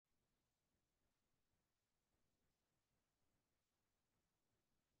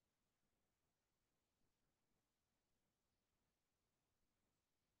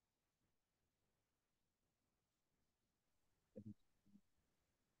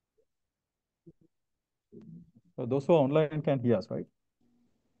Those who are online can hear us, right?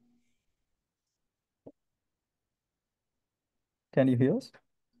 Can you hear us?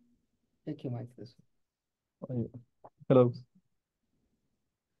 Take your mic this Oh, yeah. Hello.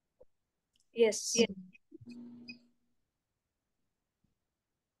 Yes.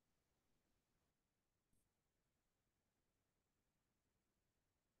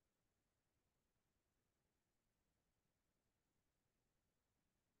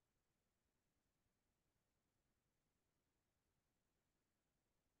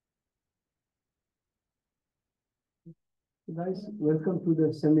 Guys, welcome to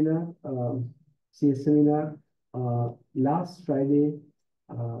the seminar, CS seminar. Last Friday,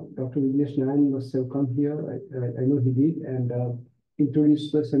 Dr. Vignesh Nayan must have come here. I know he did, and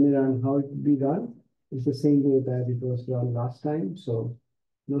introduced the seminar and how it would be done. It's the same way that it was done last time, so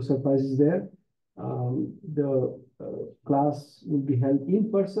no surprises there. The class will be held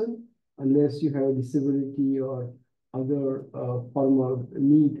in person unless you have a disability or other formal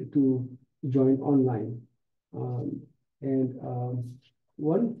need to join online. Um, and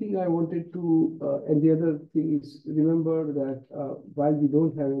one thing I wanted to, and the other thing is, remember that while we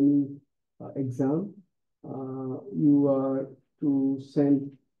don't have any exam, you are to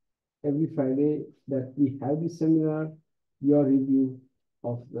send every Friday that we have this seminar, your review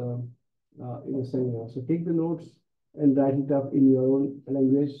of the seminar. So take the notes and write it up in your own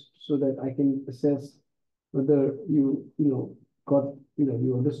language so that I can assess whether you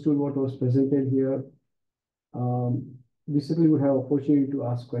understood what was presented here. We certainly would have opportunity to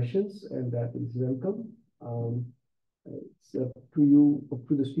ask questions, and that is welcome. It's up to you, up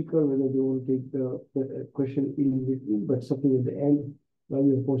to the speaker, whether they want to take the question in between, but something at the end, there'll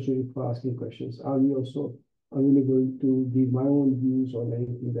be opportunity for asking questions. Are we also available to give my own views on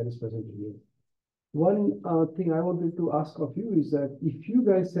anything that is presented here? One thing I wanted to ask of you is that if you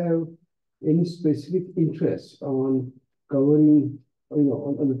guys have any specific interest on covering,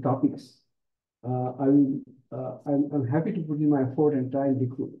 on the topics, I'm happy to put in my effort and try and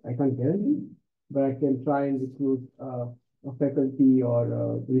recruit. I can't guarantee, but I can try and recruit a faculty or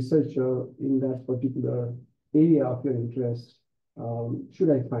a researcher in that particular area of your interest, should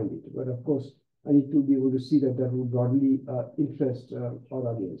I find it. But of course, I need to be able to see that that will broadly interest our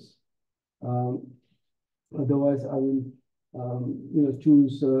audience. Otherwise, I will,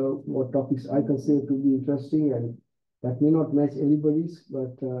 choose what topics I consider to be interesting, and that may not match everybody's,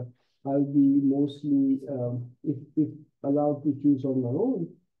 but I'll be mostly, if allowed to choose on my own,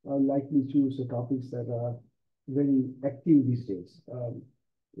 I'll likely choose the topics that are very active these days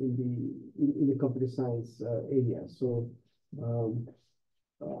in the computer science area. So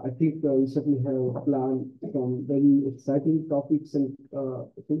I think we certainly have a plan from very exciting topics and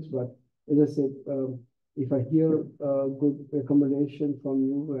things, but as I said, if I hear a good recommendation from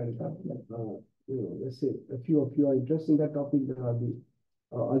you and let's say a few of you are interested in that topic, then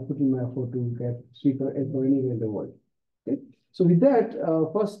I'll put in my effort to get speaker anywhere in the world. Okay. So with that,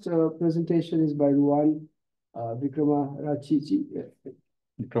 first presentation is by Ruan Vikramaratchi.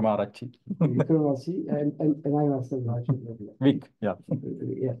 Vikramaratchi. Vikramaratchi, and I myself Vic, yeah.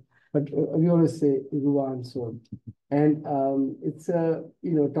 Yeah, but we always say Ruan, so. And it's a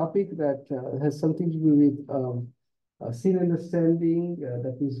topic that has something to do with scene understanding,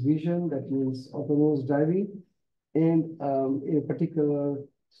 that means vision, that means autonomous driving, and in a particular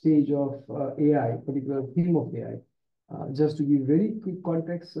stage of AI, particular theme of AI. Just to give very quick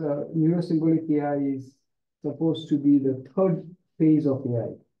context, neurosymbolic AI is supposed to be the third phase of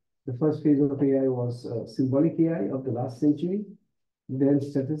AI. The first phase of AI was symbolic AI of the last century. Then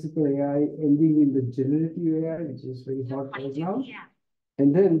statistical AI ending in the generative AI, which is very hot right now.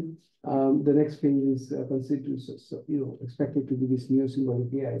 And then the next phase is considered, expected to be this new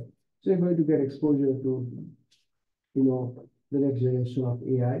symbolic AI. So you're going to get exposure to, the next generation of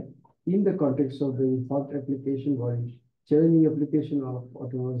AI in the context of the hot application or challenging application of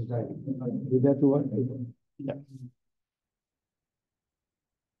autonomous driving. With that word, yeah.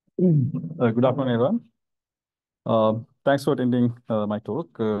 Good afternoon, everyone. Thanks for attending my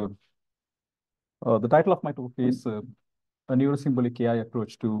talk. The title of my talk is A Neurosymbolic AI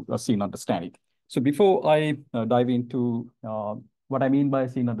Approach to Scene Understanding. So before I dive into what I mean by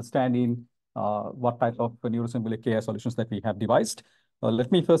scene understanding, what type of neurosymbolic AI solutions that we have devised, let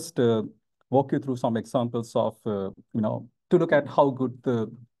me first walk you through some examples of, to look at how good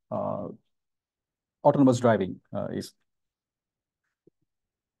the autonomous driving is.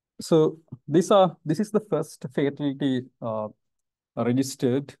 So this is the first fatality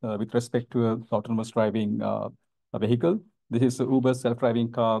registered with respect to an autonomous driving a vehicle. This is Uber's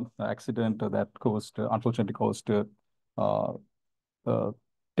self-driving car accident that unfortunately caused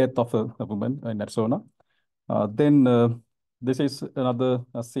death of a woman in Arizona. Then this is another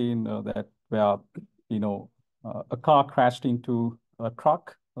scene that where a car crashed into a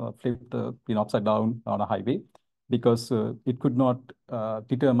truck, flipped upside down on a highway because it could not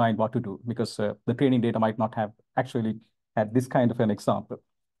determine what to do because the training data might not have actually had this kind of an example.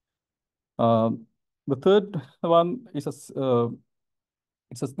 The third one is this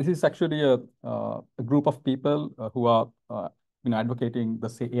is actually a group of people who are advocating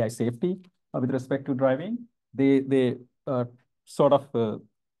the AI safety with respect to driving. They sort of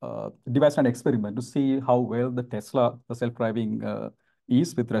devised an experiment to see how well the Tesla self-driving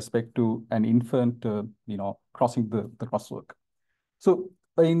is with respect to an infant crossing the crosswalk. So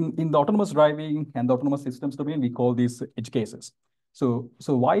in the autonomous driving and the autonomous systems domain, we call these edge cases. So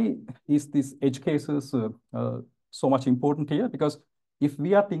why is this edge cases so much important here? Because if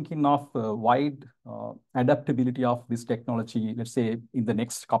we are thinking of wide adaptability of this technology, let's say in the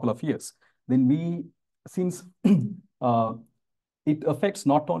next couple of years, then since it affects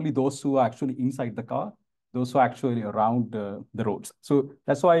not only those who are actually inside the car, those who are actually around the roads. So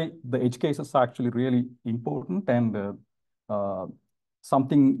that's why the edge cases are actually really important and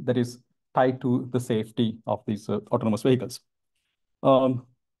something that is tied to the safety of these autonomous vehicles. Now,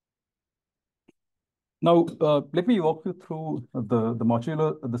 let me walk you through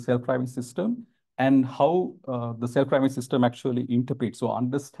the self-driving system and how the self-driving system actually interprets or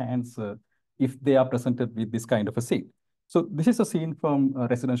understands if they are presented with this kind of a scene. So this is a scene from a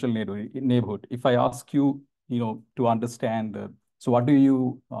residential neighborhood. If I ask you, to understand, so how do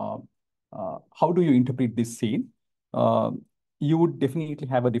you interpret this scene? You would definitely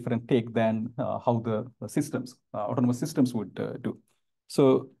have a different take than how the autonomous systems would do.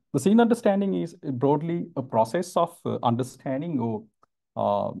 So the scene understanding is broadly a process of understanding or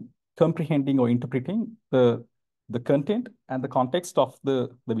comprehending or interpreting the content and the context of the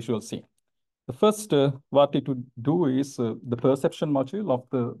visual scene. The first, what it would do is the perception module of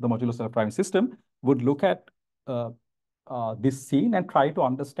the modular self-driving system would look at this scene and try to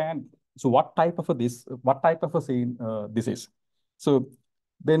understand, so what type of a scene this is. So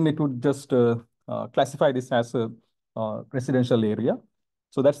then it would just classify this as a residential area.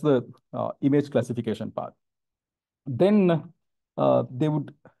 So that's the image classification part. Then they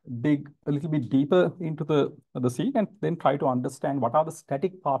would dig a little bit deeper into the scene and then try to understand what are the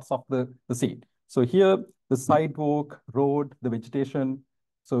static parts of the scene. So here, the sidewalk, road, the vegetation.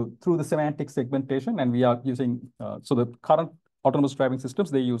 So through the semantic segmentation, and we are using, so the current autonomous driving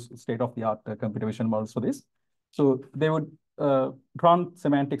systems, they use state-of-the-art computer vision models for this. So they would run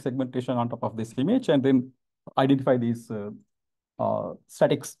semantic segmentation on top of this image and then identify these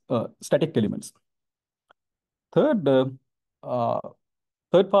static elements. Third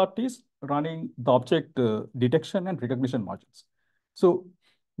part is running the object detection and recognition modules. So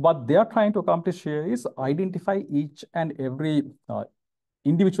what they are trying to accomplish here is identify each and every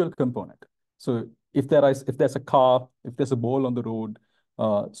individual component. So if there's a car, if there's a ball on the road,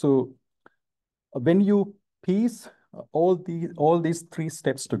 so when you piece all these three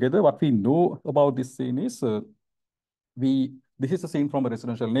steps together, what we know about this scene is this is a scene from a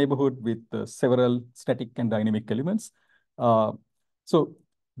residential neighborhood with several static and dynamic elements. So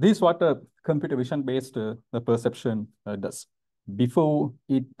this is what a computer vision-based perception does. Before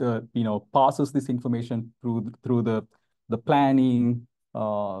it passes this information through the planning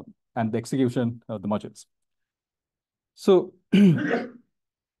and the execution of the modules. So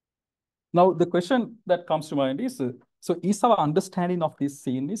now the question that comes to mind is, so is our understanding of this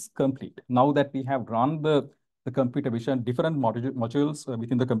scene is complete? Now that we have run the computer vision, different modules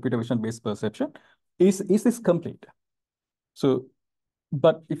within the computer vision-based perception, is this complete? So,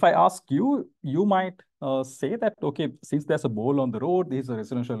 but if I ask you, you might say that, okay, since there's a ball on the road, this is a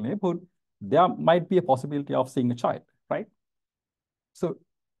residential neighborhood, there might be a possibility of seeing a child, right? So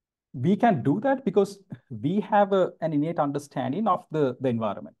we can do that because we have an innate understanding of the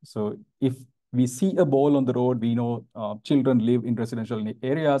environment. So if we see a ball on the road, we know children live in residential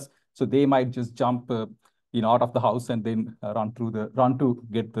areas, so they might just jump out of the house and then run to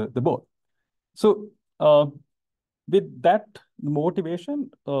get the ball. So with that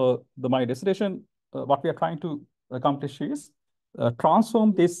motivation, my destination, what we are trying to accomplish is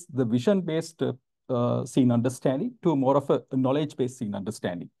transform the vision-based scene understanding to more of a knowledge-based scene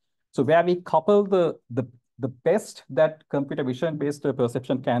understanding. So where we couple the best that computer vision-based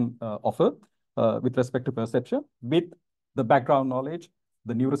perception can offer with respect to perception with the background knowledge,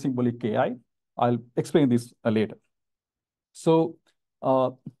 the neurosymbolic AI. I'll explain this later. So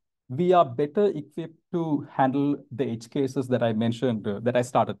we are better equipped to handle the edge cases that I mentioned, that I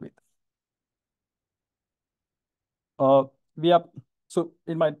started with. So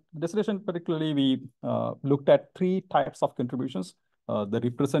in my dissertation, particularly, we looked at three types of contributions. The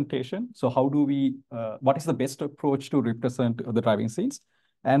representation. So how do we, what is the best approach to represent the driving scenes?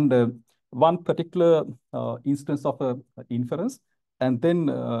 And one particular instance of inference, and then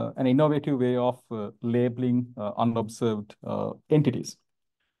an innovative way of labeling unobserved entities.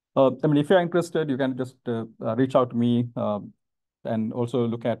 I mean, if you're interested, you can just reach out to me and also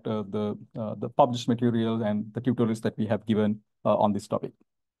look at the published materials and the tutorials that we have given on this topic.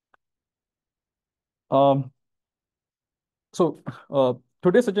 So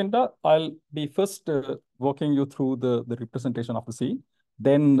today's agenda, I'll be first walking you through the representation of the scene,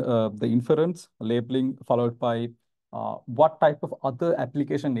 then the inference, labeling, followed by what type of other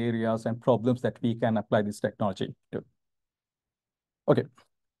application areas and problems that we can apply this technology to. Okay.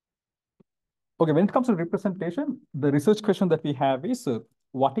 Okay, when it comes to representation, the research question that we have is,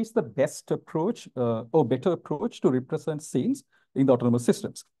 what is the best approach or better approach to represent scenes in the autonomous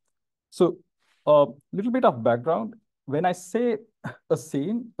systems? So a little bit of background. When I say a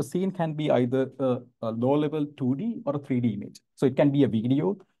scene can be either a low-level 2D or a 3D image. So it can be a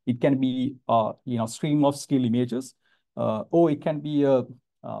video, it can be stream of still images, or it can be a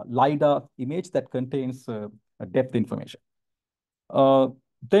LiDAR image that contains depth information.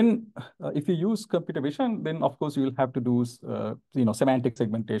 Then if you use computer vision, then of course you will have to do semantic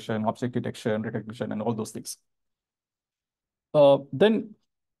segmentation, object detection, recognition, and all those things. Then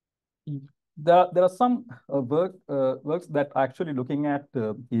there are some works that are actually looking at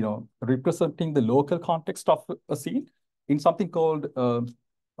representing the local context of a scene in something called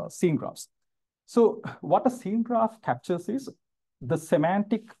scene graphs. So what a scene graph captures is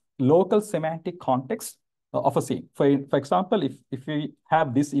the local semantic context of a scene. For example, if we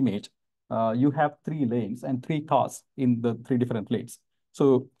have this image, you have 3 lanes and 3 cars in the 3 different lanes.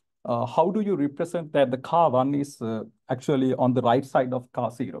 So how do you represent that the car 1 is actually on the right side of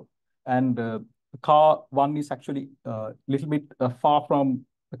car 0, and car 1 is actually a little bit far from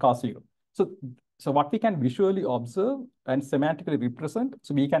the car 0? So what we can visually observe and semantically represent,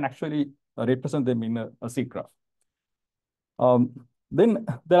 so we can actually represent them in a scene graph. Then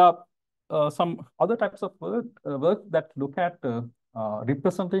there are some other types of work that look at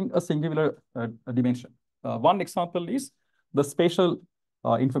representing a singular dimension. One example is the spatial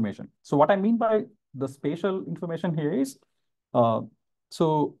information. So what I mean by the spatial information here is,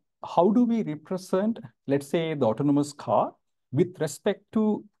 so how do we represent, let's say, the autonomous car with respect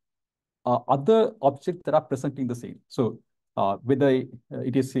to other objects that are present in the scene? So whether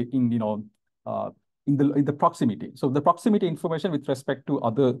it is in the proximity. So the proximity information with respect to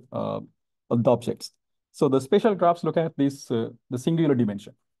other the objects. So the spatial graphs look at this the singular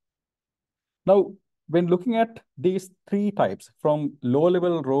dimension. Now, when looking at these 3 types, from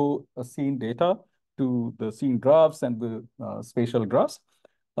low-level raw scene data to the scene graphs and the spatial graphs,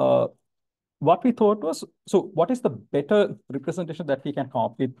 what we thought was, so what is the better representation that we can come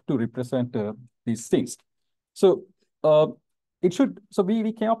up with to represent these things? So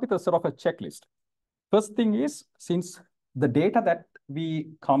we came up with a sort of a checklist. First thing is, since the data that we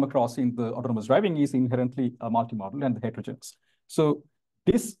come across in the autonomous driving is inherently multimodal and heterogeneous. So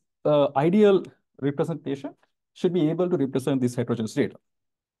this ideal representation should be able to represent this heterogeneous data.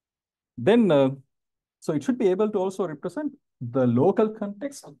 Then, so it should be able to also represent the local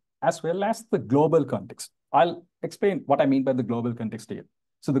context as well as the global context. I'll explain what I mean by the global context here.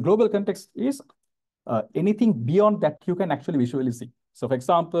 So the global context is anything beyond that you can actually visually see. So for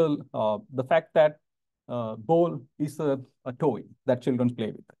example, the fact that ball is a toy that children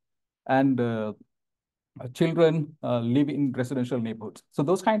play with, and children live in residential neighborhoods. So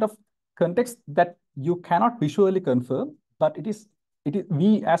those kind of contexts that you cannot visually confirm, but it is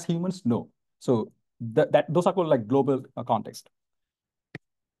we as humans know. So those are called like global context.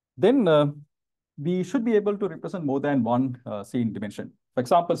 Then we should be able to represent more than one scene dimension. For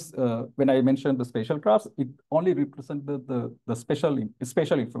example, when I mentioned the spatial graphs, it only represents the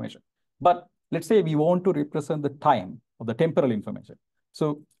spatial information. But let's say we want to represent the time or the temporal information.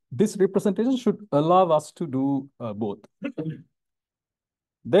 So this representation should allow us to do both.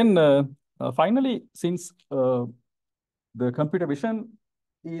 Then finally, since the computer vision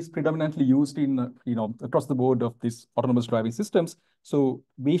is predominantly used in across the board of these autonomous driving systems, so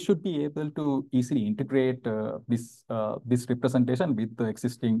we should be able to easily integrate this representation with the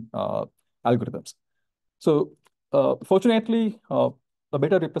existing algorithms. So fortunately, a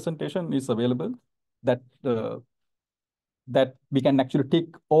better representation is available that we can actually tick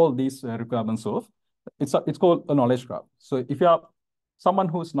all these requirements of. It's called a knowledge graph. So if you are someone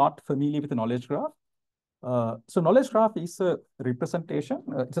who's not familiar with a knowledge graph, so knowledge graph is a representation.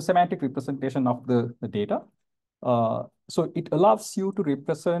 It's a semantic representation of the data. So it allows you to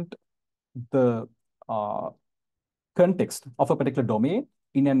represent the context of a particular domain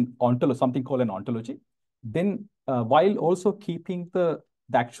in an ontology, something called an ontology. Then while also keeping the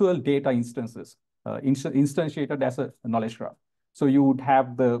actual data instances instantiated as a knowledge graph. So you would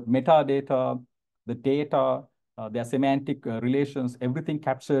have the metadata, the data, their semantic relations, everything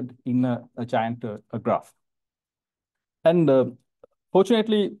captured in a giant graph. And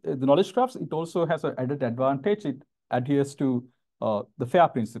fortunately, the knowledge graphs, it also has an added advantage. It adheres to the FAIR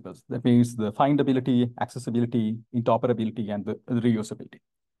principles. That means the findability, accessibility, interoperability, and the reusability.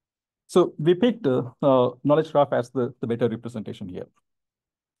 So we picked knowledge graph as the better representation here.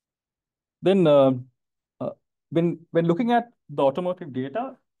 Then when looking at the automotive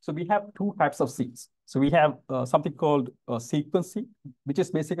data, so we have two types of scenes. So we have something called sequencing, which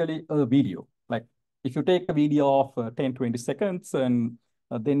is basically a video. Like if you take a video of 10, 20 seconds, and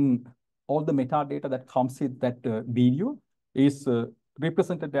then all the metadata that comes with that video is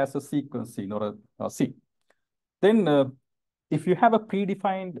represented as a sequence scene or a scene. Then if you have a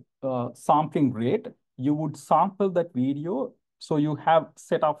predefined sampling rate, you would sample that video. So you have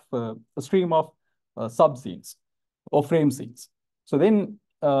set up a stream of sub-scenes or frame scenes. So then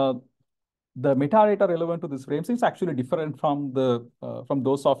the metadata relevant to this frame scene is actually different from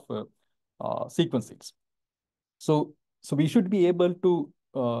those of sequence scenes. So we should be able to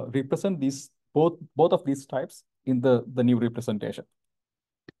represent these both of these types in the new representation.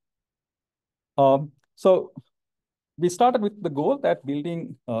 So we started with the goal that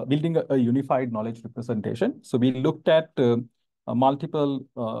building a unified knowledge representation. So we looked at multiple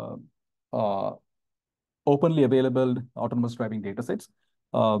openly available autonomous driving datasets.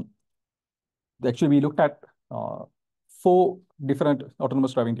 Actually, we looked at 4 different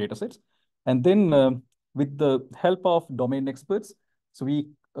autonomous driving datasets, and then with the help of domain experts, so we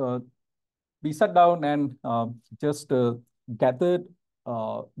sat down and just gathered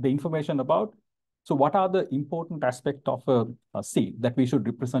the information about. So what are the important aspects of a scene that we should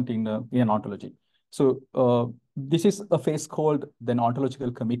represent in an ontology? So this is a phase called the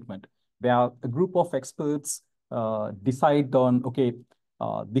ontological commitment, where a group of experts decide on, okay,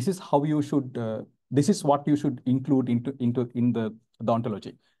 this is how you should, this is what you should include in the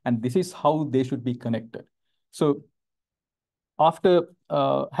ontology, and this is how they should be connected. So after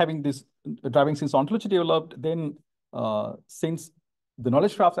having this driving scenes ontology developed, then since the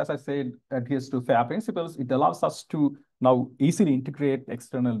knowledge graphs, as I said, adheres to FAIR principles, it allows us to now easily integrate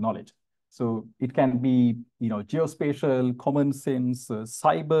external knowledge. So it can be, geospatial, common sense,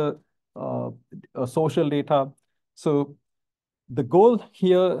 cyber, social data. So the goal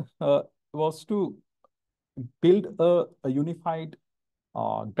here was to build a unified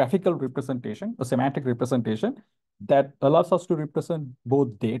graphical representation, a semantic representation that allows us to represent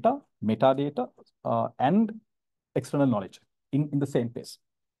both data, metadata, and external knowledge in the same place.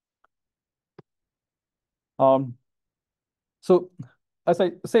 So as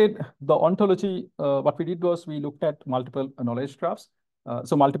I said, the ontology, what we did was we looked at multiple knowledge graphs,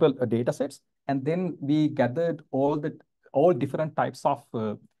 so multiple data sets, and then we gathered all different types of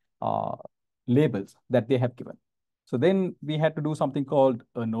labels that they have given. So then we had to do something called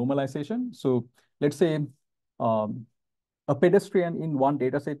a normalization. So let's say a pedestrian in one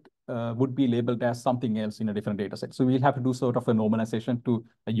data set would be labeled as something else in a different data set. So we'll have to do sort of a normalization to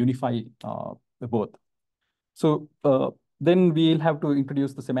unify both. So then we'll have to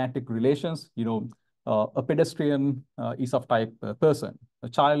introduce the semantic relations. A pedestrian is of type person, a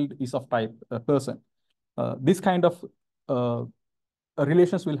child is of type person. This kind of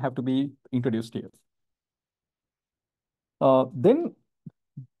relations will have to be introduced here. Then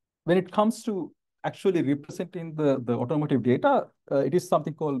when it comes to actually representing the automotive data, it is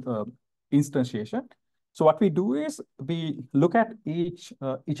something called instantiation. So what we do is we look at each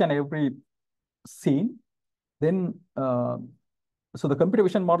and every scene. Then so the computer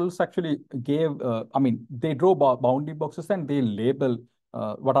vision models actually gave, they draw bounding boxes and they label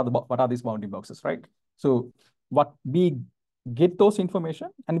what are these bounding boxes, right? So what we get those information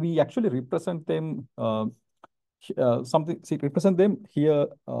and we actually represent them represent them here.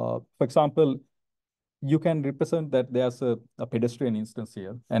 For example, you can represent that there's a pedestrian instance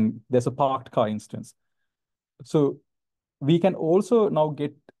here and there's a parked car instance. So we can also now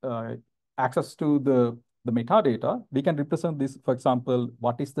get access to the metadata. We can represent this, for example,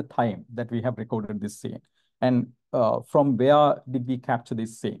 what is the time that we have recorded this scene? And from where did we capture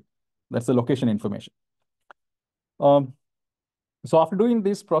this scene? That's the location information. So after doing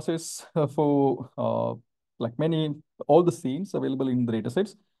this process for all the scenes available in the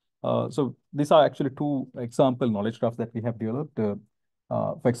datasets, so these are actually 2 example knowledge graphs that we have developed.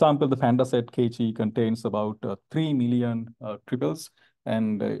 For example, the panda set KG contains about 3 million triples,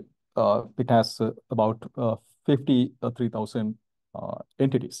 and it has about 53,000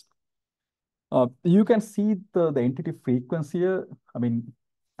 entities. You can see the entity frequency here. I mean,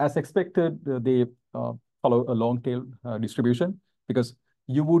 as expected, they follow a long tail distribution, because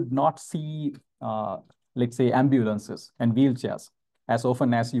you would not see, let's say, ambulances and wheelchairs as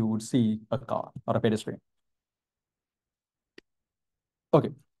often as you would see a car or a pedestrian.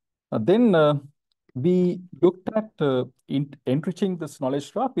 Okay. Then we looked at enriching this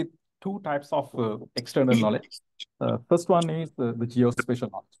knowledge graph with two types of external knowledge. First one is the geospatial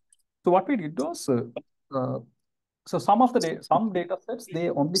knowledge. So what we did was, so some data sets, they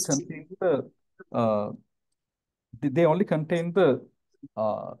only contain uh, the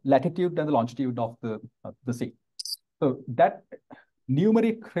latitude and the longitude of the sea. So that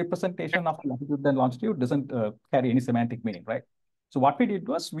numeric representation of latitude and longitude doesn't carry any semantic meaning, right? So what we did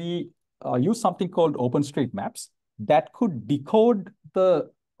was we used something called OpenStreetMaps that could decode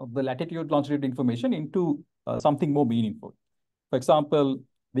the latitude longitude information into something more meaningful. For example,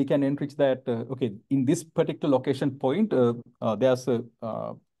 we can enrich that, okay, in this particular location point, there's a,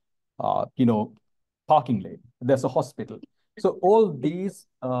 parking lane, there's a hospital. So all these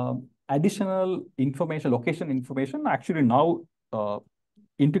additional information, location information, actually now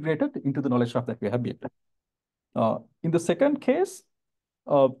integrated into the knowledge graph that we have built. In the second case,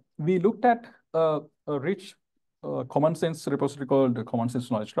 we looked at a rich common sense repository called Common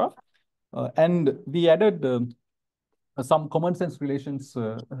Sense Knowledge Graph, and we added some common sense relations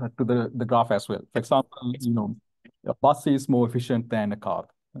to the graph as well. For example, a bus is more efficient than a car.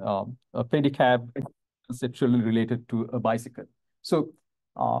 A pedicab is conceptually related to a bicycle. So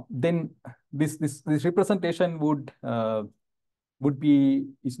then this representation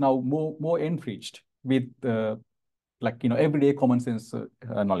is now more enriched with everyday common sense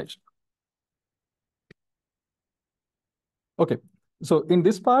knowledge. Okay, so in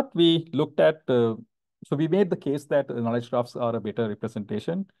this part we looked at so we made the case that knowledge graphs are a better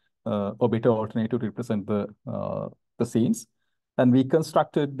representation or better alternative to represent the scenes, and we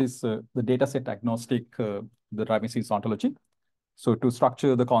constructed this the dataset agnostic the driving scenes ontology, so to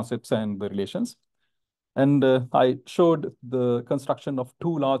structure the concepts and the relations. And I showed the construction of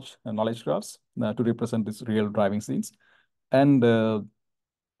two large knowledge graphs to represent these real driving scenes. And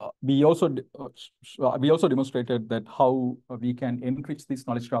we also demonstrated that how we can enrich these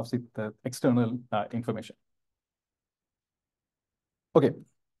knowledge graphs with external information. Okay.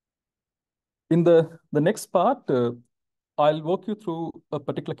 In the next part, I'll walk you through a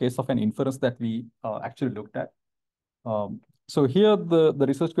particular case of an inference that we actually looked at. So here the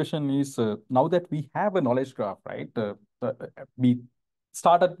research question is, now that we have a knowledge graph, right? We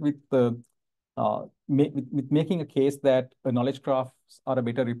started with making a case that knowledge graphs are a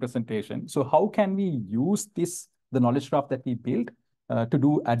better representation. So how can we use the knowledge graph that we built to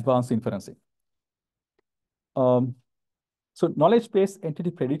do advanced inferencing? So knowledge-based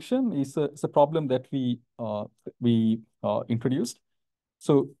entity prediction is a problem that we introduced.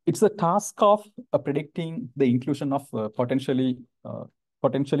 So it's a task of predicting the inclusion of potentially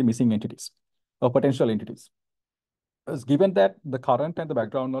missing entities or potential entities. As given that the current and the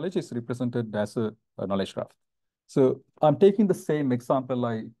background knowledge is represented as a knowledge graph. So I'm taking the same example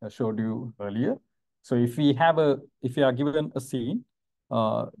I showed you earlier. So if you are given a scene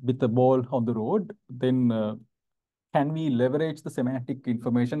with a ball on the road, then can we leverage the semantic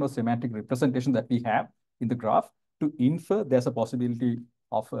information or semantic representation that we have in the graph to infer there's a possibility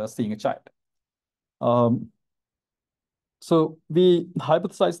of seeing a child? So we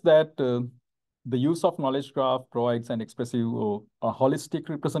hypothesized that the use of knowledge graph provides an expressive or a holistic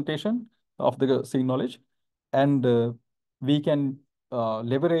representation of the scene knowledge, and we can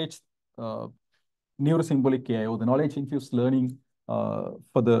leverage neurosymbolic AI or the knowledge-infused learning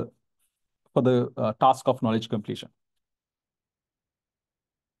for the task of knowledge completion.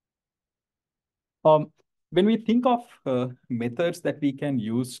 When we think of methods that we can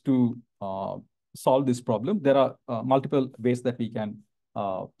use to solve this problem, there are multiple ways that we can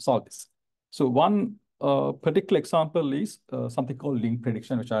solve this. So one particular example is something called link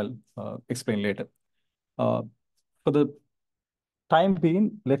prediction, which I'll explain later. For the time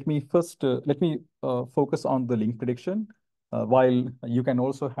being, let me focus on the link prediction, while you can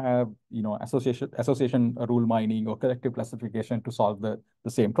also have association rule mining or collective classification to solve the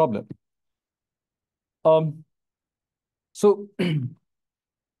same problem. So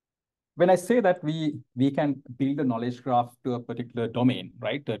when I say that we can build a knowledge graph to a particular domain,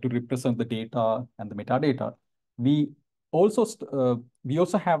 right, to represent the data and the metadata, we also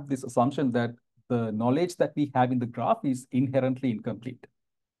have this assumption that the knowledge that we have in the graph is inherently incomplete.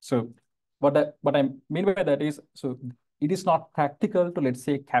 So what I mean by that is, so it is not practical to, let's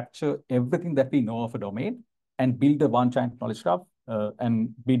say, capture everything that we know of a domain and build a one giant knowledge graph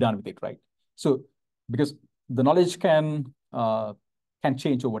and be done with it, right? So because the knowledge can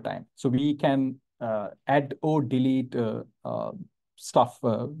change over time. So we can add or delete stuff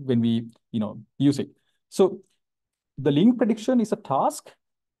when we use it. So the link prediction is a task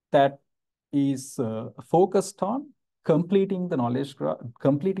that is focused on completing the knowledge graph,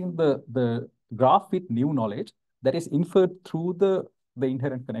 completing the graph with new knowledge that is inferred through the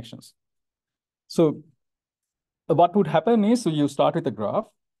inherent connections. So what would happen is, so you start with a graph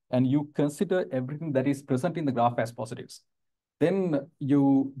and you consider everything that is present in the graph as positives. Then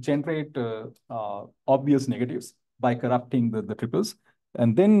you generate obvious negatives by corrupting the triples.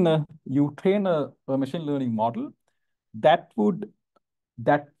 And then you train a machine learning model that would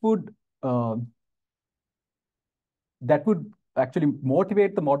uh, actually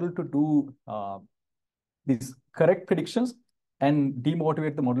motivate the model to do these correct predictions and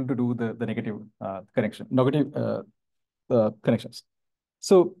demotivate the model to do the negative connections.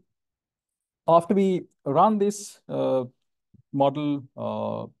 So after we run this model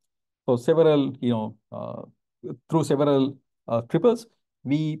for several, through several triples,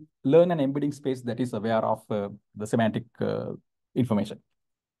 we learn an embedding space that is aware of the semantic information.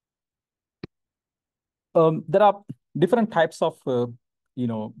 There are different types of,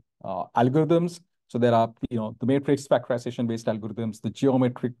 algorithms. So there are, the matrix factorization based algorithms, the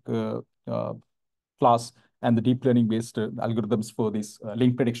geometric class, and the deep learning based algorithms for this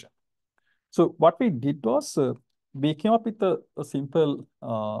link prediction. So what we did was we came up with a simple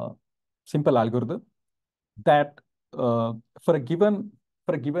algorithm that for a given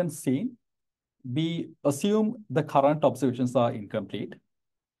scene, we assume the current observations are incomplete,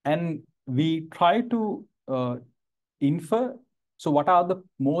 and we try to infer, so what are the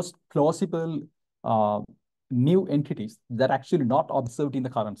most plausible new entities that are actually not observed in the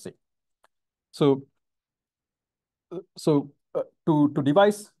current scene. So to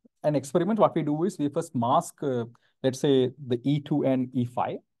devise an experiment, what we do is we first mask, let's say, the E2 and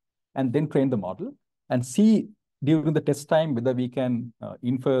E5, and then train the model and see during the test time whether we can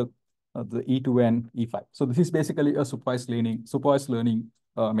infer the E2 and E5. So this is basically a supervised learning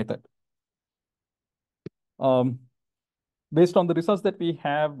method. Based on the results that we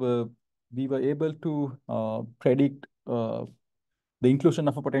have, we were able to predict the inclusion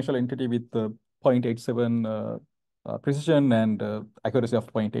of a potential entity with 0.87 precision and accuracy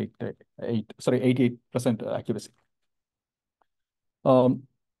of 88% accuracy.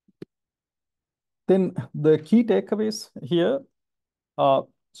 Then the key takeaways here.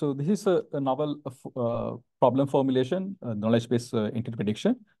 So this is a novel problem formulation, knowledge-based entity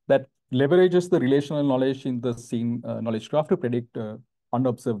prediction that leverages the relational knowledge in the scene knowledge graph to predict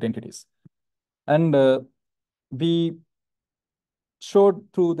unobserved entities. And we showed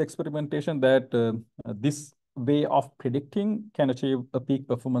through the experimentation that this way of predicting can achieve a peak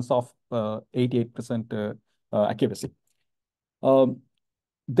performance of 88% accuracy.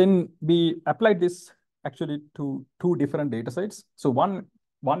 Then we applied this actually to two different data sets. So one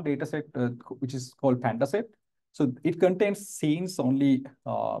data set, which is called Panda set. So it contains scenes only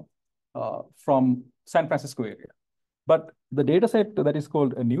from San Francisco area. But the data set that is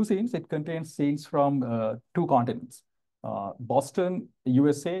called New Scenes, it contains scenes from two continents, Boston,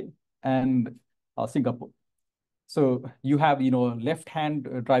 USA, and Singapore. So you have,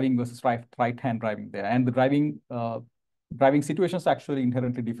 left-hand driving versus right-hand driving there. And the driving situations are actually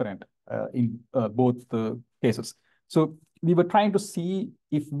inherently different in both the cases. So we were trying to see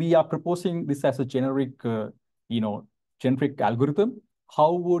if we are proposing this as a generic algorithm,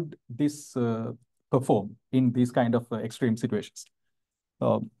 how would this perform in these kind of extreme situations?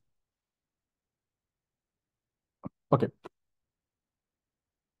 Okay.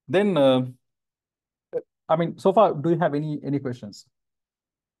 Then, I mean, so far, do you have any questions?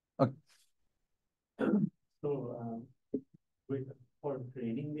 Okay. So, for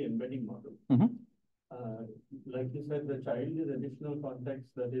training the embedding model, like you said, the child is additional context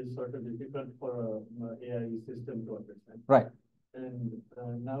that is sort of difficult for an AI system to understand. Right. And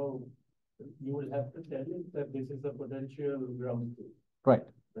now you will have to tell it that this is a potential ground truth. Right.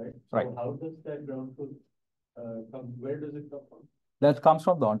 Right. So right. How does that ground truth come? Where does it come from? That comes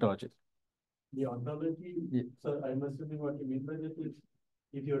from the ontology. The ontology. Yeah. So I'm assuming what you mean by that is,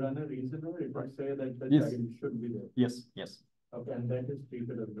 if you run a reasoner, it would say that the child should be there. Yes. Yes. Okay, and that is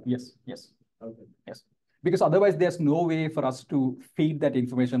treated as ground. Yes. Yes. Okay. Yes. Because otherwise, there's no way for us to feed that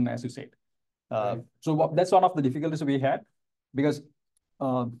information, as you said. Right. So that's one of the difficulties we had, because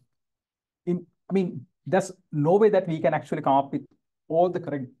I mean, there's no way that we can actually come up with all the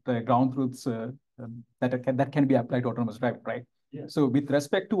correct ground truths that can be applied to autonomous driving, right? Yeah. So with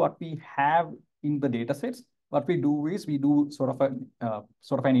respect to what we have in the data sets, what we do is we do sort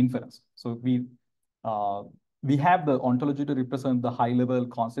of an inference. So we have the ontology to represent the high level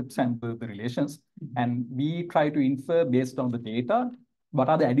concepts and the relations, and we try to infer based on the data what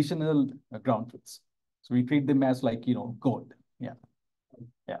are the additional ground truths. So we treat them as like, gold. Yeah.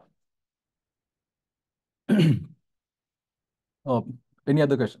 Yeah. Any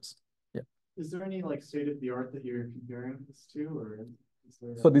other questions? Yeah. Is there any like state of the art that you're comparing this to, or is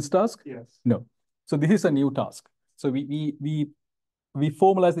there For this task? Yes. No. So this is a new task. So we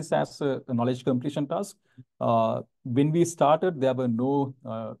formalize this as a knowledge completion task. When we started, there were no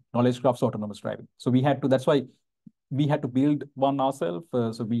knowledge graphs autonomous driving. So that's why we had to build one ourselves.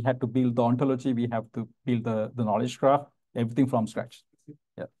 So we had to build the ontology. We have to build the knowledge graph, everything from scratch.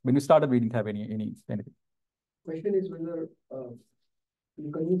 Yeah. When we started, we didn't have anything. Question is whether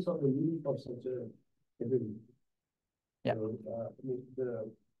you convince of the need of such a ability. Yeah. So,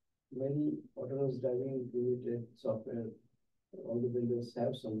 the many autonomous driving related software, all the builders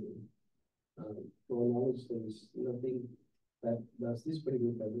have something. To our knowledge, there is nothing that does this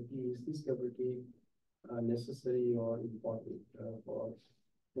particular capability. Is this capability necessary or important for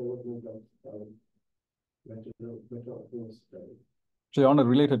development of better autonomous driving? So on a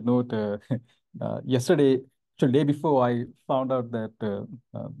related note, yesterday, so the day before, I found out that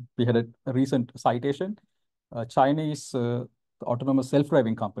we had a recent citation. Chinese autonomous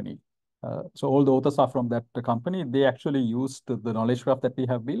self-driving company. So all the authors are from that company. They actually used the knowledge graph that we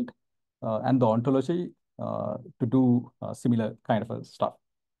have built and the ontology to do similar kind of stuff.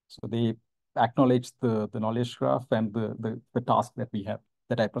 So they acknowledge the knowledge graph and the task that we have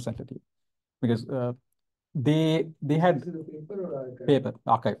that I presented to you, because they had Is it a paper or archive? paper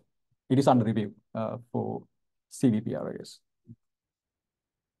archive. It is under review for CVPR, I guess.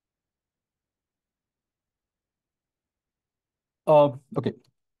 Okay.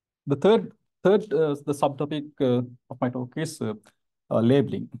 The third the subtopic of my talk is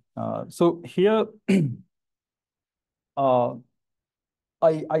labeling. So here, I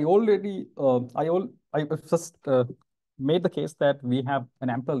just made the case that we have an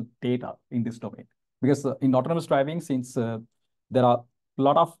ample data in this domain, because in autonomous driving, since there are a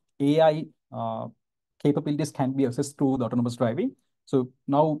lot of AI capabilities can be accessed through the autonomous driving. So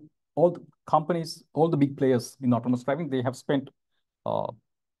now all the companies, all the big players in autonomous driving, they have spent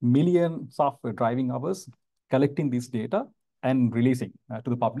millions of driving hours collecting this data and releasing to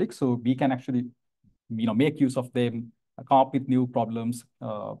the public, so we can actually make use of them, come up with new problems,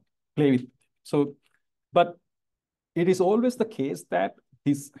 play with. So, but it is always the case that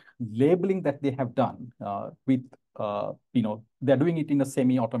this labeling that they have done with they're doing it in a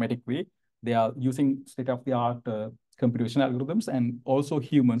semi-automatic way. They are using state-of-the-art computation algorithms and also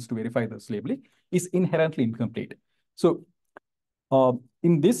humans to verify this labeling is inherently incomplete. So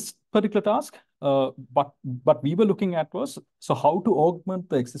in this particular task, what we were looking at was, so how to augment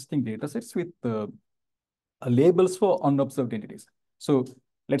the existing data sets with labels for unobserved entities. So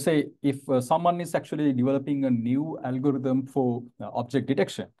let's say if someone is actually developing a new algorithm for object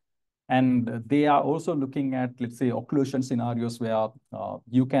detection, and they are also looking at, let's say, occlusion scenarios where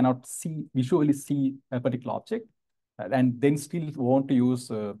you cannot visually see a particular object, and then still want to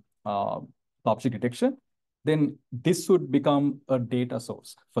use object detection, then this would become a data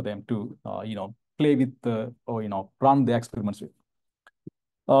source for them to play with or run the experiments with.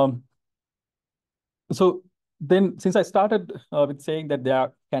 So then, since I started with saying that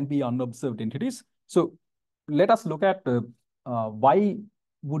there can be unobserved entities, so let us look at why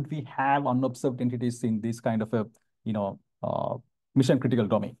would we have unobserved entities in this kind of a mission critical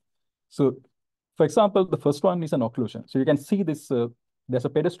domain. So, for example, the first one is an occlusion. So you can see this. There's a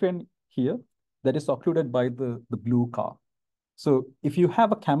pedestrian here that is occluded by the blue car. So if you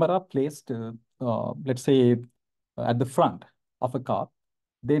have a camera placed, let's say, at the front of a car,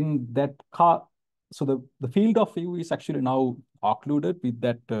 then that car, so the field of view is actually now occluded with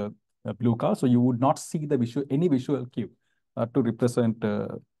that blue car. So you would not see any visual cue to represent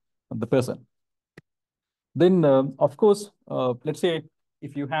the person. Then, of course, let's say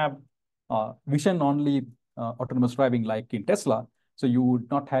if you have vision only autonomous driving like in Tesla, so you would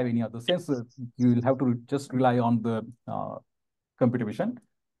not have any other sensors. You will have to just rely on the computer vision.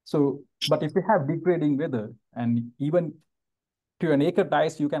 So, but if you have degrading weather, and even to a naked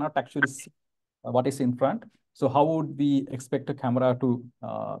eyes, you cannot actually see what is in front. So how would we expect a camera to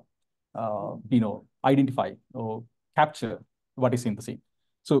identify or capture what is in the scene?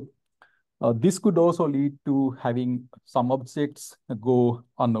 So this could also lead to having some objects go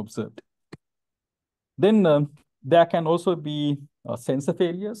unobserved. Then there can also be sensor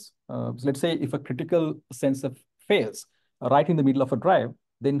failures. Let's say if a critical sensor fails right in the middle of a drive,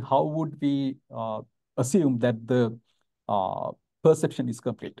 then how would we assume that the perception is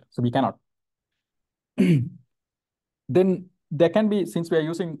complete? So we cannot. Then there can be, since we are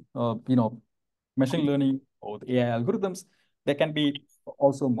using machine learning or the AI algorithms, there can be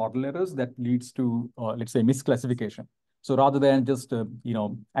also model errors that leads to let's say misclassification. So rather than just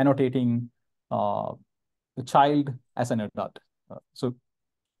annotating the child as an adult, so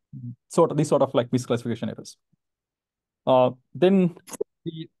these sort of like misclassification errors. Then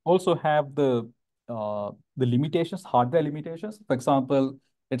we also have the limitations, hardware limitations. For example,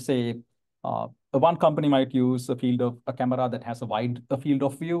 let's say one company might use a camera that has a wide field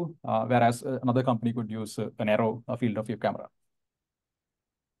of view, whereas another company could use a narrow field of view camera.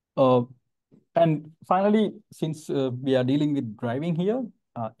 And finally, since we are dealing with driving here,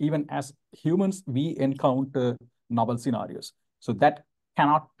 even as humans, we encounter novel scenarios. So that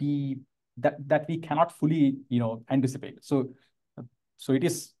cannot be that we cannot fully anticipate. So it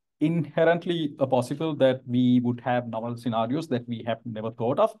is inherently possible that we would have novel scenarios that we have never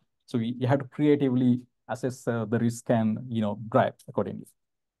thought of. So we have to creatively assess the risk and drive accordingly.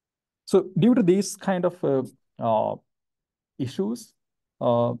 So due to these kind of issues,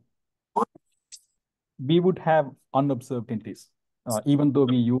 we would have unobserved entities, even though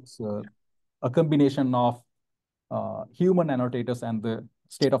we use a combination of human annotators and the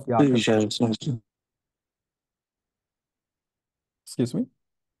state-of-the-art. Excuse me.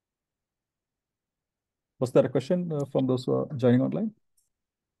 Was there a question from those who are joining online?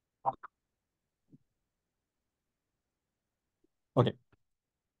 Okay.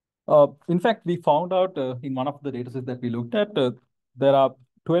 In fact, we found out in one of the datasets that we looked at, there are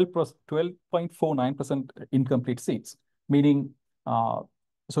 12.49% incomplete seeds, meaning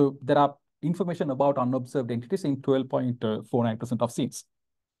so there are information about unobserved entities in 12.49% of seeds.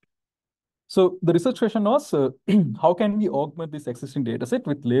 So the research question was, how can we augment this existing dataset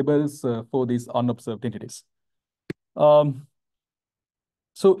with labels for these unobserved entities? So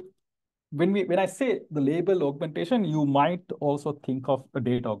when I say the label augmentation, you might also think of a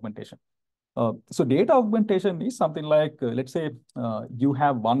data augmentation. So data augmentation is something like, let's say you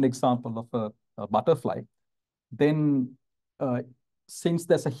have one example of a butterfly. Then since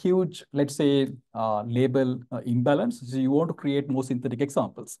there's a huge, let's say, label imbalance, so you want to create more synthetic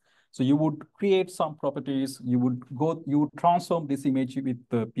examples. So you would create some properties, you would transform this image with,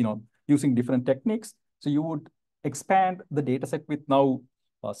 using different techniques. So you would expand the data set with now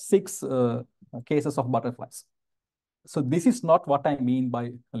 6 cases of butterflies. So this is not what I mean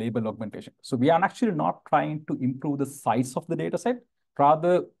by label augmentation. So we are actually not trying to improve the size of the data set,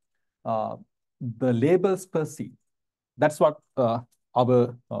 rather the labels per se. That's what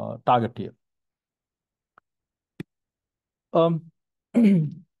our target here.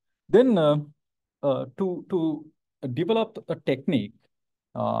 Then to develop a technique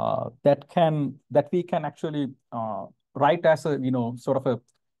that we can actually write as a sort of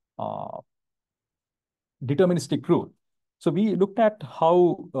a deterministic rule. So we looked at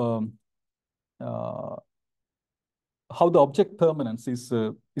how the object permanence is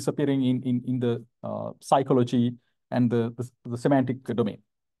appearing in the psychology and the semantic domain.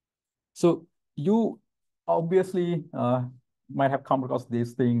 So you obviously might have come across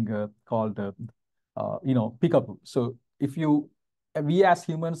this thing called peekaboo. So if we as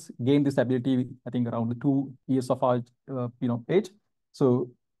humans gain this ability, I think around 2 years of our age. So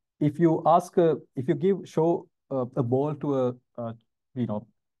if you show a ball to a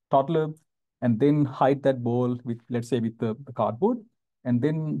toddler, and then hide that ball with, let's say, with the cardboard, and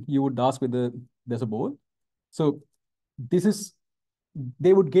then you would ask whether there's a ball. So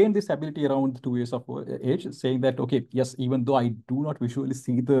they would gain this ability around 2 years of age, saying that, okay, yes, even though I do not visually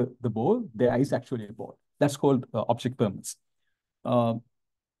see the ball, there is actually a ball. That's called object permanence.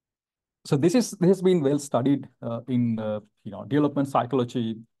 So this has been well studied in development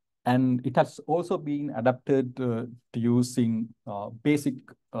psychology, and it has also been adapted to using basic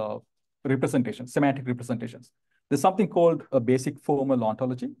representations, semantic representations. There's something called a basic formal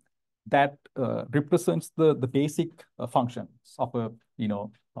ontology that represents the basic functions of a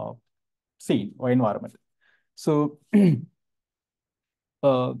scene or environment. So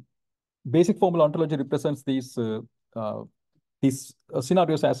basic formal ontology represents these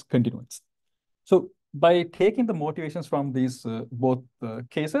scenarios as continuants. So by taking the motivations from these both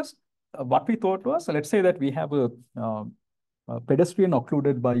cases, what we thought was, let's say that we have a pedestrian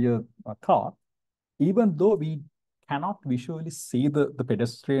occluded by a car, even though we cannot visually see the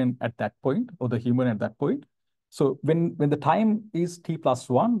pedestrian at that point or the human at that point. So when the time is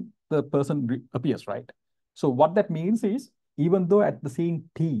t+1, the person appears, right? So what that means is, even though at the scene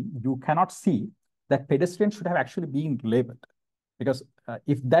T, you cannot see that pedestrian should have actually been labeled. Because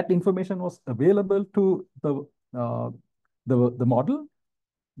if that information was available to the model,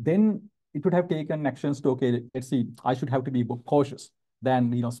 then it would have taken actions to, okay, let's see, I should have to be more cautious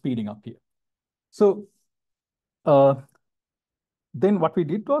than speeding up here. So then what we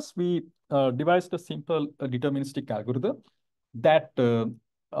did was we devised a simple deterministic algorithm that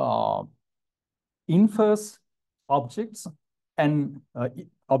infers objects and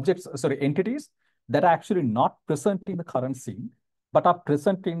entities that are actually not present in the current scene, but are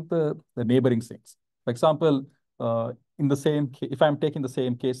present in the neighboring scenes. For example, in the same case, if I'm taking the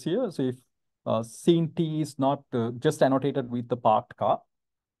same case here, so if scene T is not just annotated with the parked car,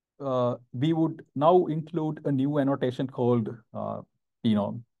 we would now include a new annotation called, a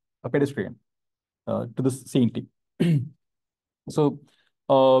pedestrian to the scene T. So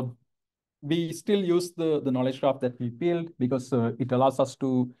we still use the knowledge graph that we built because it allows us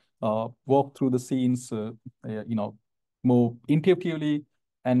to walk through the scenes, more intuitively,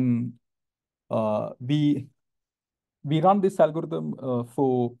 and we run this algorithm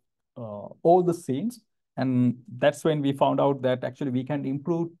for all the scenes, and that's when we found out that actually we can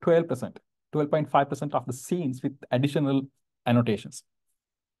improve 12%, 12.5% of the scenes with additional annotations.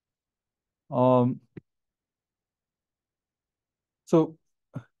 So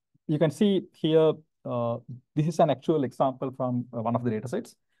you can see here, this is an actual example from one of the data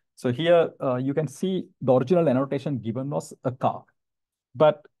sets. So here you can see the original annotation given was a car.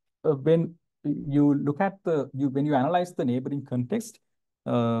 But when you look at when you analyze the neighboring context,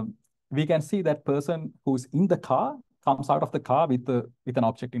 we can see that person who's in the car comes out of the car with an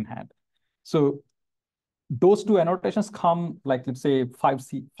object in hand. So those two annotations come, like, let's say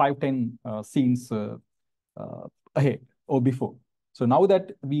 10 scenes ahead or before. So now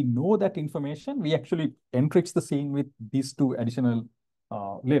that we know that information, we actually enrich the scene with these two additional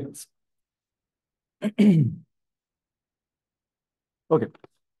labels. Okay.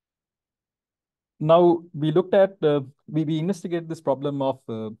 Now we looked at, we investigate this problem of,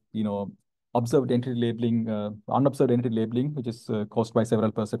 observed entity labeling, unobserved entity labeling, which is caused by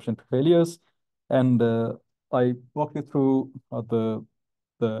several perception failures. And I walked you through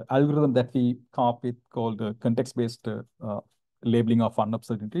the algorithm that we come up with called context-based labeling of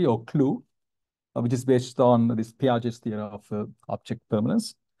unobserved entity, or CLUE, which is based on this Piaget's theory of object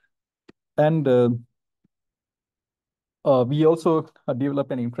permanence. And we also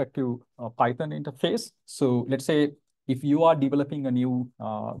developed an interactive Python interface. So let's say if you are developing a new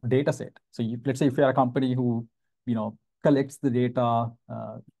data set, so let's say if you're a company who, collects the data,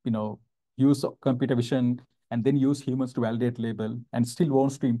 use computer vision, and then use humans to validate label, and still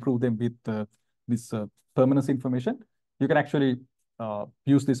wants to improve them with this permanence information, you can actually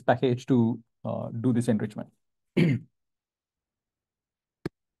use this package to do this enrichment.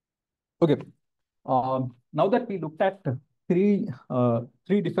 Okay. Now that we looked at three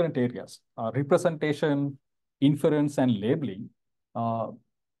different areas, representation, inference, and labeling,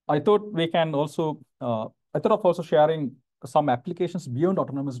 I thought we can also, I thought of also sharing some applications beyond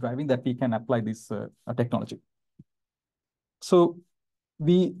autonomous driving that we can apply this technology. So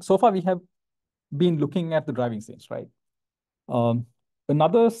far we have been looking at the driving scenes, right?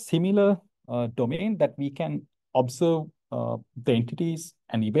 Another similar domain that we can observe the entities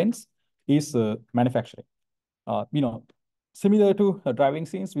and events is manufacturing. Similar to driving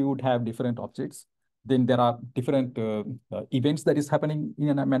scenes, we would have different objects. Then there are different events that is happening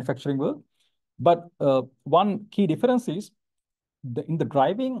in a manufacturing world. But one key difference is in the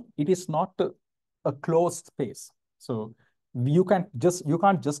driving, it is not a closed space. So you can't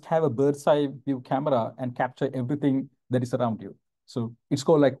just have a bird's eye view camera and capture everything that is around you. So it's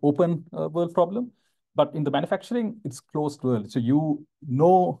called like open world problem. But in the manufacturing, it's closed world. So you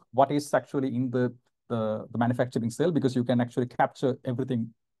know what is actually in the manufacturing cell because you can actually capture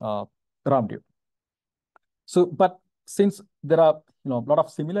everything around you. So, but since there are a lot of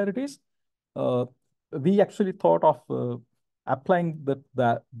similarities, we actually thought of applying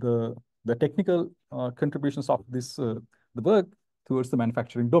the technical contributions of this the work towards the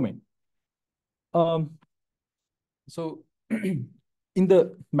manufacturing domain. So in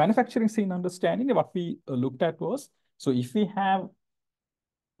the manufacturing scene understanding, what we looked at was, so if we have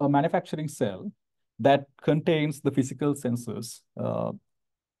a manufacturing cell that contains the physical sensors,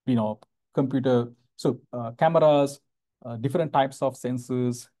 computer, so cameras, different types of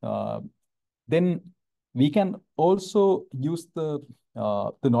sensors, then we can also use the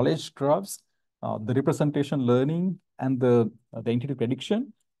knowledge graphs, the representation learning, and the entity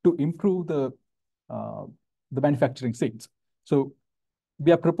prediction to improve the manufacturing scenes. So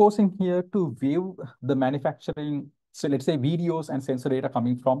we are proposing here to view the manufacturing, so let's say videos and sensor data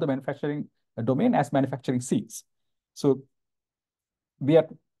coming from the manufacturing domain as manufacturing scenes. So we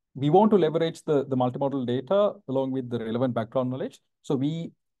want to leverage the multimodal data along with the relevant background knowledge. So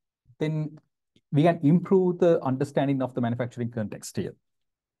then we can improve the understanding of the manufacturing context here.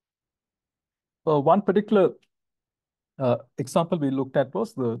 One particular example we looked at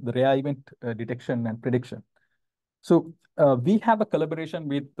was the rare event detection and prediction. So we have a collaboration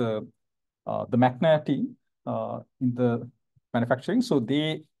with the McNair team in the manufacturing. So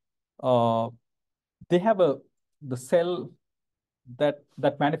they have the cell that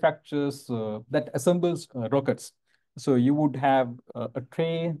manufactures that assembles rockets. So you would have a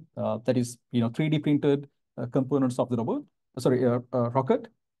tray that is 3D printed components of the robot. Sorry, rocket.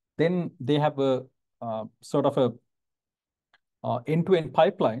 Then they have a sort of a end-to-end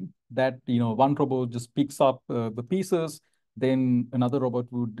pipeline that one robot just picks up the pieces, then another robot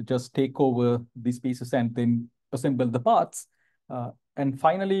would just take over these pieces and then assemble the parts. And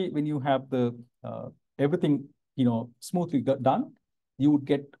finally, when you have the everything smoothly done, you would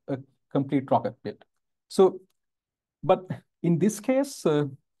get a complete rocket built. So, but in this case,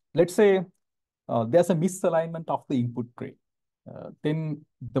 let's say there's a misalignment of the input tray. Then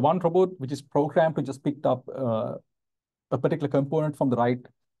the one robot which is programmed to just pick up a particular component from the right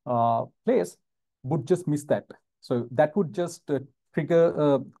place would just miss that. So that would just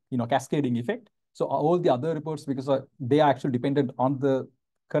trigger a cascading effect. So all the other reports, because they are actually dependent on the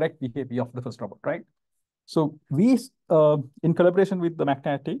correct behavior of the first robot, right? So we, in collaboration with the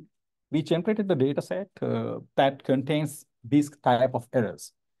McNair team, we generated the data set that contains these type of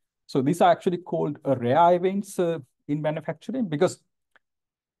errors. So these are actually called rare events in manufacturing, because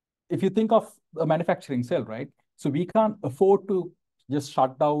if you think of a manufacturing cell, right? So we can't afford to just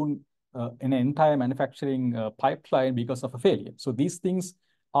shut down an entire manufacturing pipeline because of a failure. So these things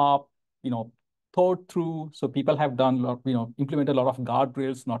are, thought through. So people have done, implemented a lot of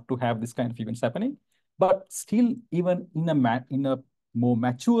guardrails not to have this kind of events happening. But still, even in a more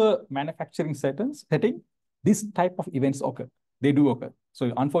mature manufacturing setting, this type of events occur. They do occur.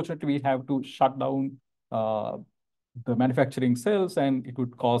 So unfortunately, we have to shut down the manufacturing cells, and it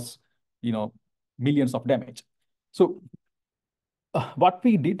would cause, millions of damage. So what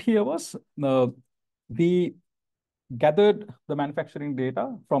we did here was we gathered the manufacturing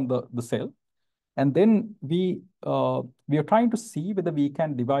data from the cell, and then we are trying to see whether we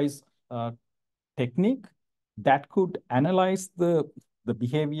can devise a technique that could analyze the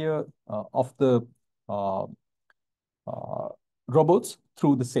behavior of the uh, robots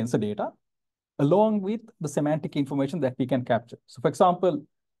through the sensor data, along with the semantic information that we can capture. So for example,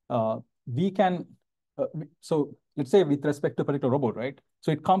 we can, so let's say with respect to a particular robot, right?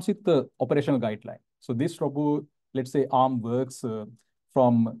 So it comes with the operational guideline. So this robot, let's say arm works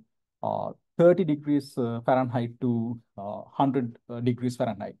from 30 degrees Fahrenheit to 100 degrees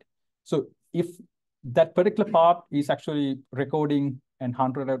Fahrenheit. So if that particular part is actually recording an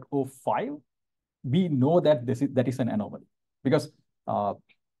 105, we know that that is an anomaly, because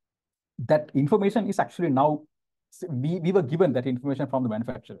that information is actually now, we were given that information from the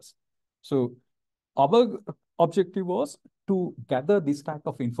manufacturers. So our objective was to gather this type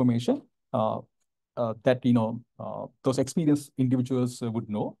of information that those experienced individuals would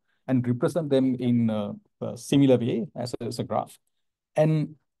know, and represent them in a similar way as a graph,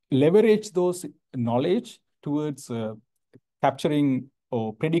 and leverage those knowledge towards capturing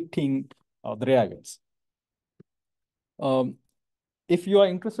or predicting the rare events. If you are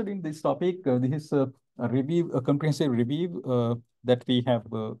interested in this topic, this is a comprehensive review that we have,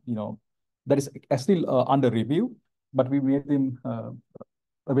 that is still under review, but we made them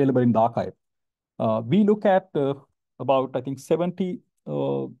available in the archive. We look at about, I think,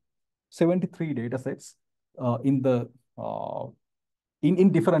 73 data sets in the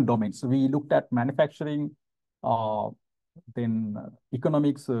in different domains. So we looked at manufacturing, then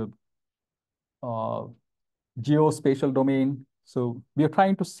economics, geospatial domain. So we are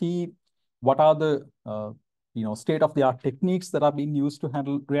trying to see what are the state-of-the-art techniques that are being used to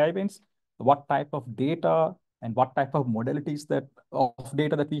handle rare events, what type of data and what type of modalities of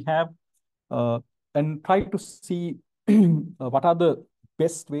data that we have, and try to see what are the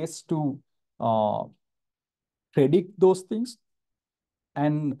best ways to predict those things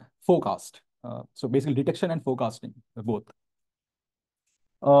and forecast. So basically detection and forecasting, both.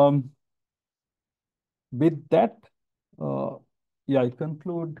 With that, yeah, I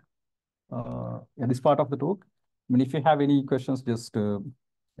conclude this part of the talk. I mean, if you have any questions, just feel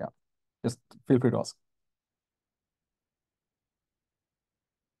free to ask.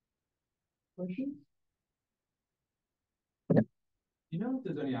 Questions? Yeah. you know if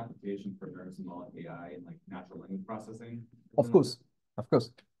there's any application for neurosymbolic AI in like natural language processing? Of course, of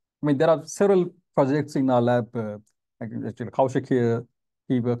course. I mean, there are several projects in our lab. Like actually, Kaushik here,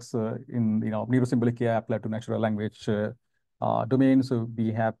 he works in neurosymbolic AI applied to natural language domain. So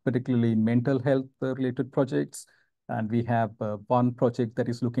we have particularly mental health related projects, and we have one project that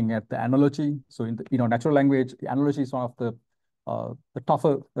is looking at the analogy. So in the natural language, the analogy is one of the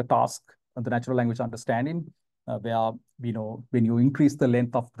tougher task of the natural language understanding, where when you increase the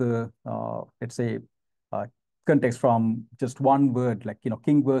length of the let's say context from just one word, like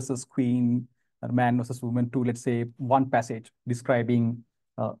king versus queen, or man versus woman, to let's say one passage describing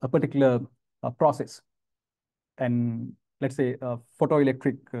a particular process, and let's say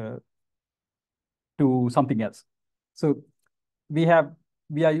photoelectric to something else. So we are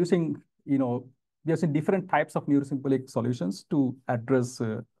using different types of neurosymbolic solutions to address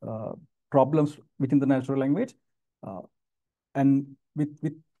problems within the natural language, and with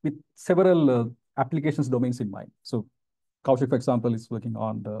several applications domains in mind. So Kaushik, for example, is working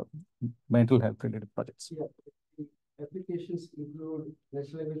on the mental health related projects. Yeah, the applications include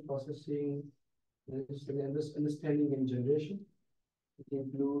natural language processing, understanding and generation. It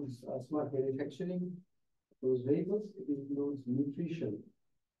includes smart manufacturing, those vehicles. It includes nutrition.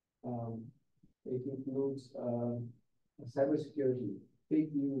 It includes cybersecurity, fake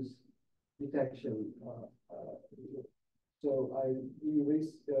news detection. So we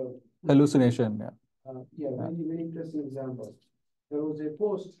raised hallucination. Yeah. Very, very interesting example. There was a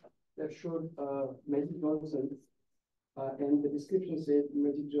post that showed Magic Johnson, and the description said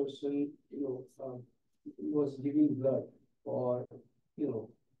Magic Johnson, was giving blood or,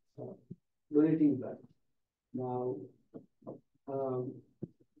 donating blood. Now,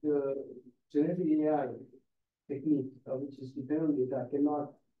 the generative AI technique, which is dependent on data,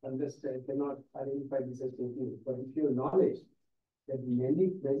 cannot understand, cannot identify this as technique. But if you have knowledge that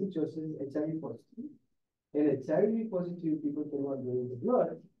Magic Johnson is HIV positive, and HIV positive people cannot donate the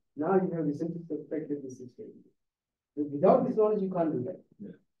blood, now you have recently suspected this is fake. Without this knowledge, you can't do that.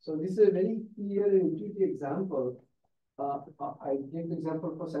 Yeah. So this is a very clear and intuitive example. I gave the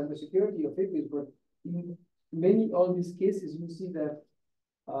example for cybersecurity of fake news, but in many all these cases, you see that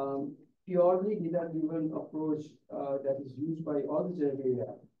purely data-driven approach that is used by all the generative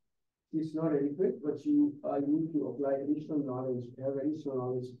AI is not adequate, but you need to apply additional knowledge, have additional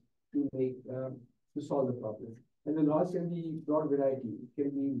knowledge to make to solve the problem. And the knowledge can be broad variety. It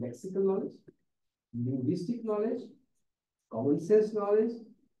can be lexical knowledge, linguistic knowledge, common sense knowledge,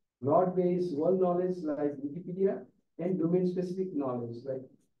 broad-based world knowledge like Wikipedia, and domain-specific knowledge like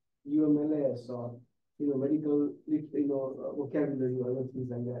UMLS or medical vocabulary or other things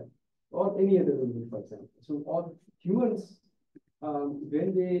like that, or any other domain, for example. So all humans,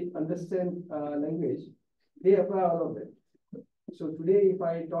 when they understand language, they apply all of it. So today, if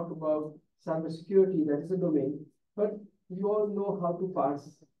I talk about cybersecurity, that is a domain, but you all know how to parse.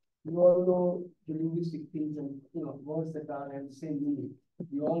 You all know the linguistic things and words that have the same meaning.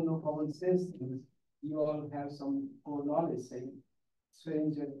 You all know common sense things. You all have some core knowledge, saying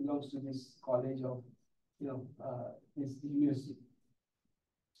stranger belongs to this college of this university.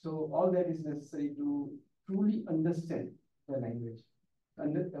 So all that is necessary to truly understand the language.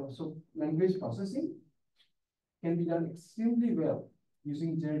 And so language processing can be done extremely well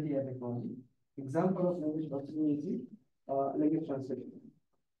using generative AI technology. Example of language processing is language translation.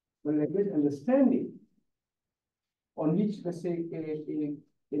 But language understanding, on which, let's say, an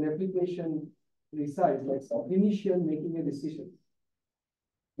application resides, like a clinician making a decision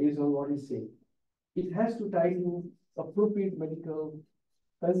based on what he's saying, it has to tie to appropriate medical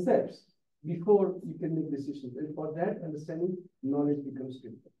concepts before you can make decisions. And for that understanding, knowledge becomes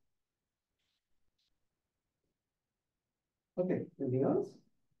critical. Okay, anything else?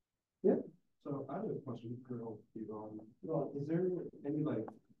 Yeah. So I have a question for Ron. Is there any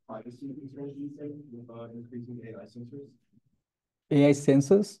privacy concerns you think with increasing AI sensors? AI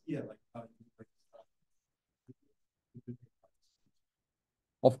sensors? Yeah,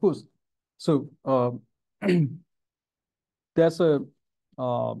 Of course. So there's a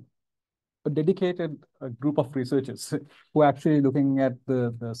dedicated group of researchers who are actually looking at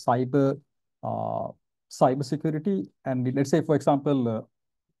the cyber security. And let's say, for example,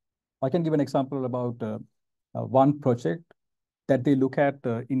 I can give an example about one project that they look at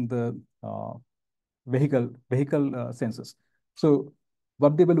in the vehicle sensors. So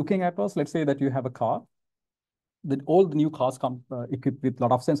what they were looking at was, let's say that you have a car, then all the new cars come equipped with a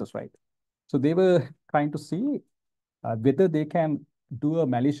lot of sensors, right? So they were trying to see whether they can do a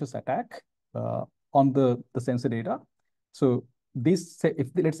malicious attack on the sensor data. So this,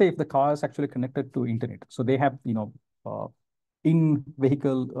 let's say if the car is actually connected to internet, so they have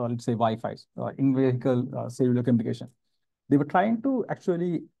in-vehicle, let's say Wi-Fi, in-vehicle cellular communication. They were trying to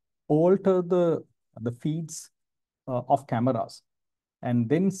actually alter the feeds of cameras and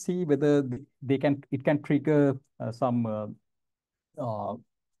then see whether it can trigger some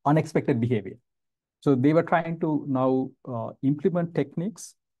unexpected behavior. So they were trying to now implement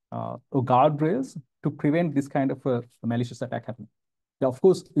techniques or guardrails to prevent this kind of a malicious attack happening. Yeah, of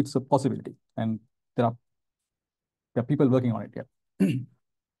course, it's a possibility, and there are people working on it. Yeah.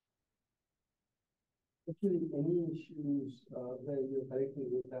 Actually, any issues where you're collecting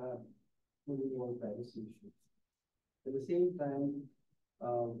data will involve privacy issues. At the same time,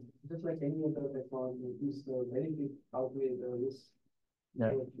 just like any other technology, is the benefit outweigh the risk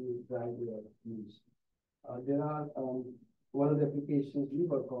that you drive your use. There are one of the applications we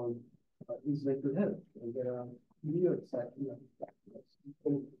work on is mental health, and there are myriad personal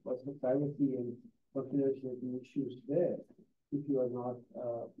privacy and confidentiality issues there if you are not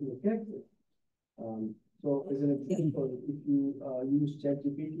careful. So as an example, if you use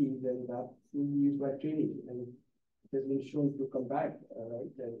ChatGPT, then that will be used by training, and it has been shown to come back,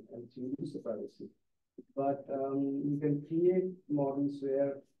 right, and to reduce the privacy. But you can create models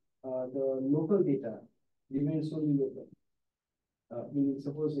where the local data remains only local. Meaning,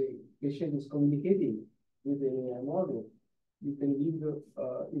 suppose a patient is communicating with an AI model, you can leave the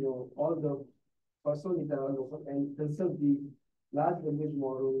all the personal data local and consult the large language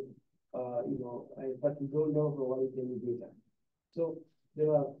model, but you don't know provide any data. So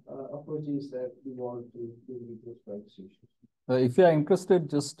there are approaches that we want to deal with those privacy issues. If you are interested,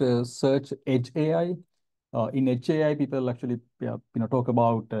 just search Edge AI. In Edge AI, people actually talk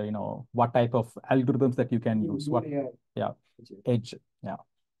about what type of algorithms that you can use. What? Yeah, Edge. Yeah,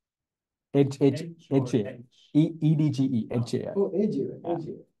 Edge AI. EDGE Edge AI. Oh, Edge AI. Edge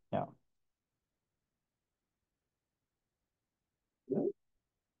AI. Yeah.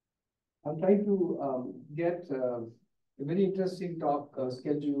 I'm trying to get a very interesting talk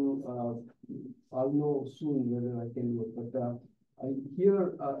schedule. I'll know soon whether I can do it. But I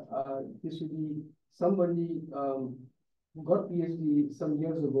hear this will be somebody who got PhD some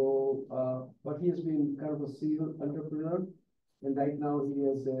years ago, but he has been kind of a serial entrepreneur, and right now he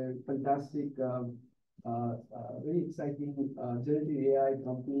has a fantastic, very exciting generative AI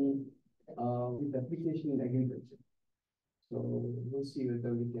company with application in agriculture. So we'll see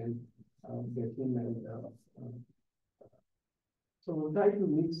whether we can get him, and so we'll try to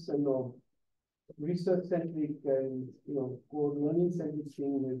mix research centric and code learning centric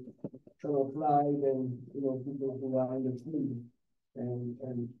thing with some applied and people who are in the field and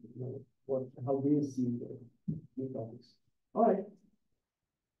how they see the new topics. All right.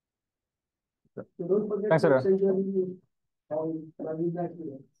 So don't forget to send your review. I'll be back to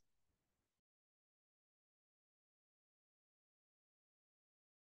you.